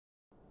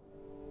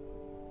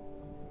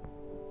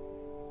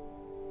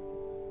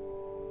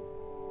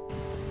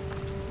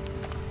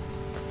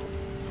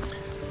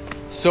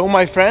So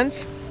my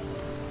friends,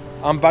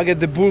 I'm back at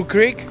the Bull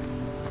Creek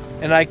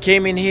and I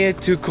came in here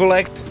to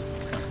collect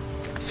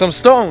some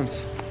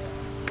stones.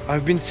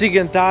 I've been sick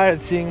and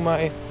tired seeing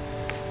my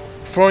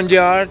front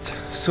yard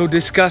so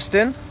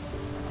disgusting.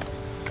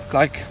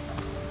 Like,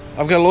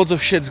 I've got loads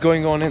of shits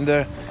going on in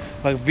there,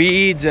 like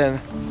weeds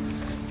and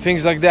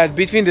things like that.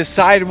 Between the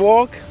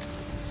sidewalk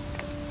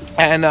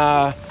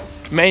and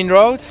main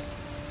road,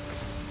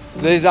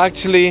 there's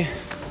actually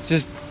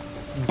just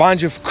a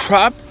bunch of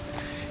crap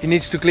it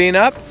needs to clean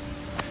up,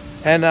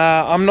 and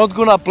I'm not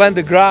gonna plant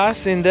the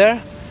grass in there.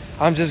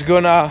 I'm just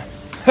gonna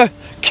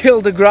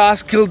kill the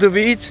grass, kill the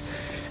weeds,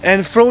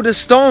 and throw the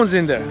stones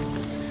in there.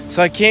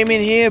 So I came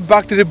in here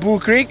back to the Bull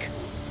Creek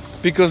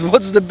because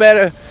what's the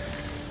better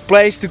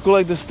place to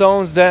collect the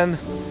stones than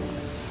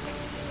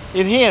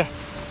in here?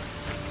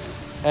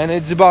 And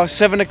it's about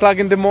 7 o'clock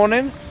in the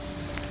morning.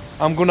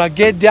 I'm gonna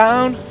get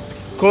down,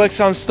 collect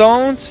some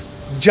stones,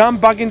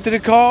 jump back into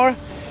the car,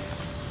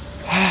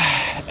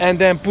 and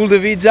then pull the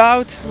weeds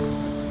out,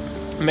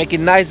 make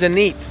it nice and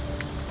neat.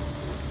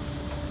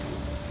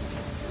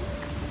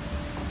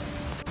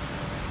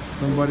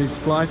 Somebody's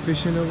fly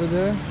fishing over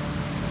there.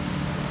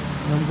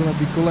 And I'm gonna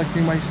be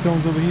collecting my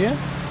stones over here.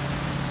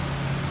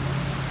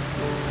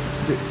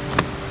 The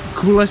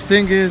coolest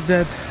thing is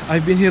that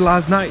I've been here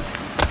last night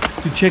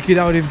to check it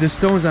out if the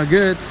stones are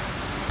good,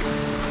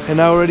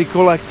 and I already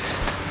collect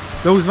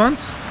those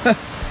ones.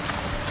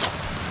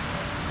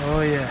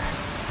 Oh yeah.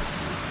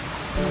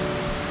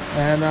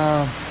 And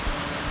I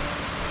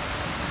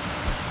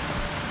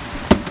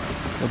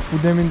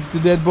put them into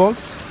that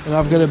box, and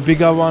I've got a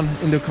bigger one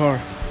in the car.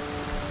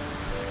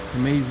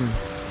 Amazing.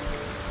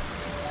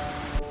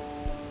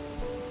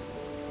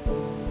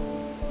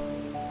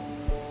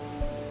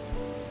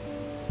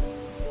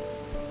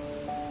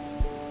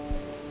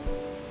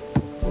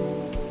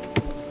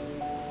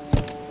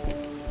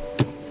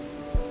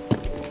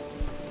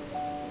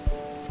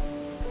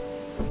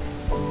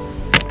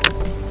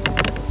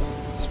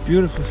 It's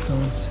beautiful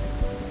stones.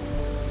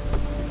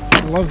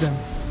 I love them.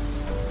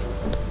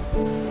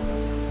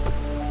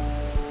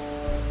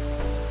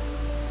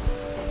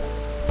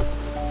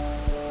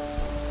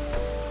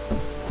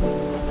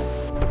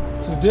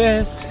 So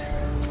this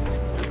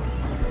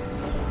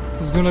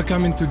is gonna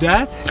come into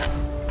that.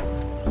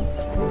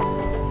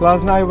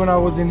 Last night when I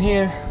was in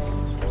here,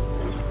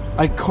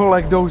 I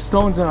collect those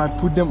stones and I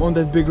put them on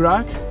that big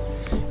rack,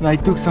 and I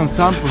took some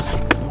samples.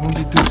 I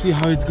wanted to see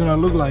how it's gonna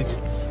look like.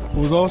 It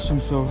was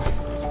awesome. So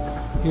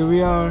here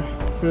we are,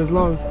 first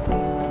load.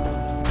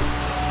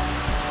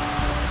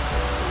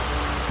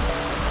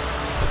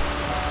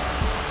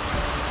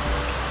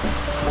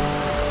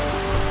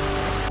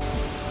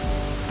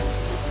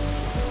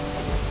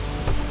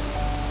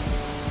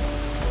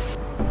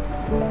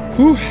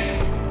 Whew.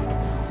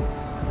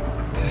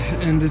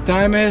 And the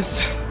time is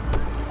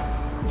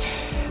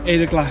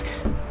 8 o'clock.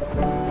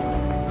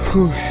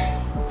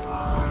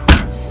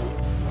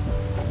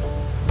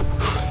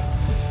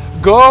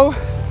 Go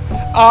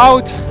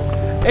out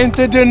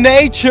into the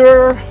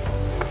nature.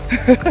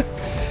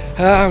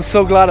 I'm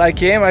so glad I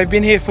came. I've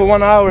been here for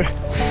 1 hour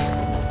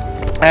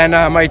and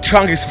my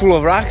trunk is full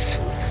of rocks.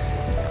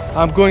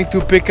 I'm going to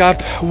pick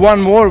up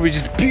one more, which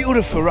is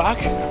beautiful rock,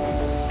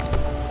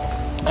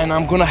 and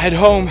I'm gonna head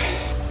home.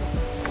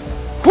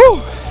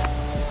 Woo!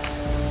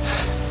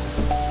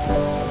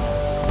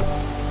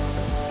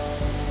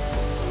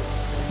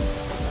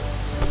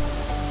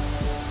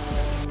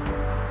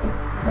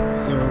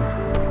 So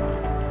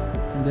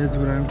that's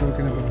what I'm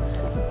talking about.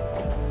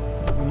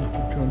 I need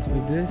to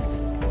transfer this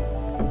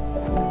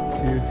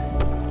to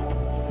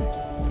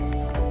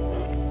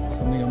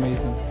something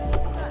amazing.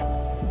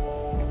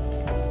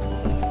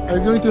 Are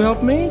you going to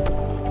help me?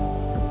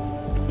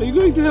 Are you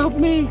going to help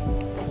me?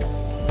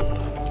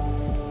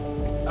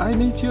 I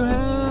need your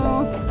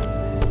help.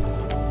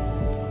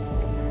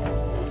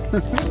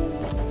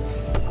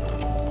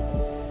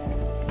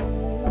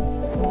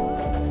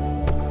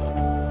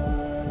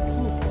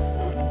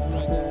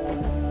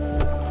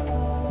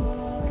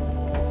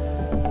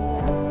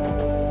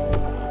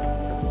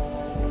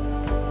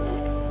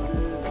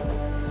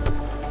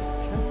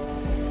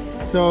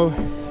 So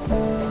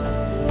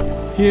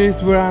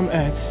here's where I'm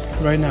at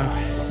right now.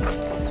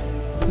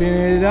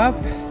 Cleaning it up.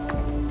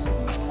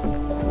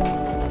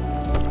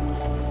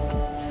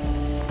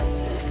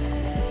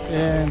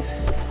 And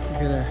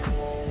look at that.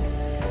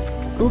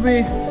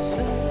 Ubi!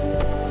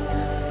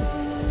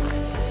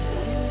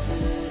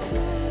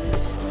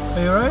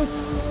 Are you alright?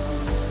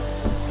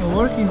 You're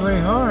working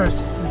very hard,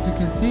 as you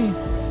can see.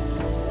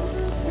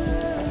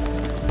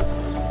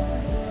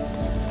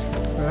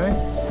 Right?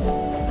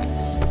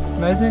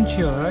 Nice and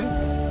chill, right?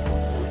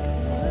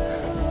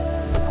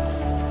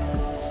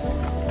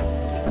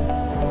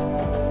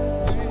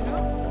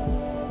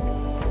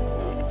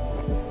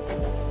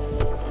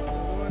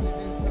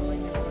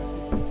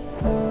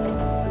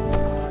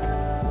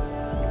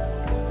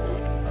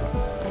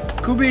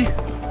 Kubi,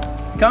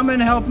 come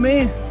and help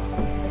me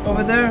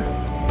over there.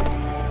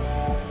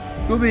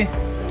 Kubi.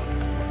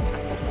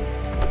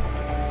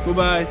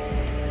 Kubi's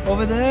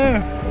over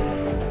there.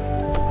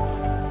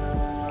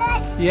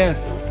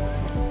 Yes,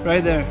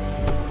 right there.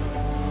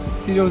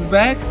 See those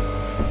bags?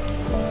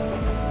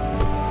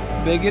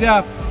 Bag it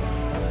up.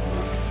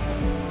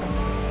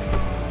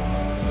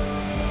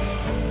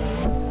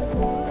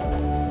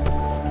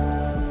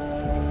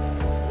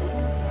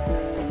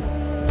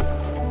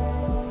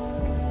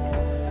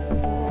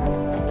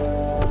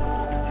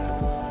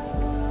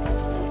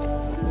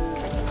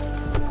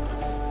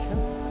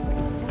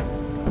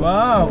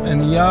 Wow, and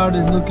the yard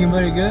is looking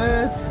very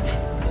good.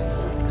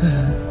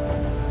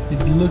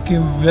 It's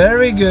looking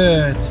very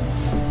good.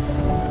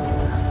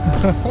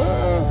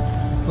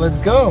 Let's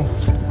go.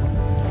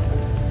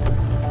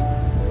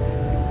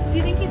 Do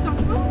you think he's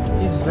comfortable?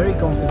 He's very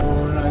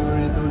comfortable, and I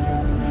already told you.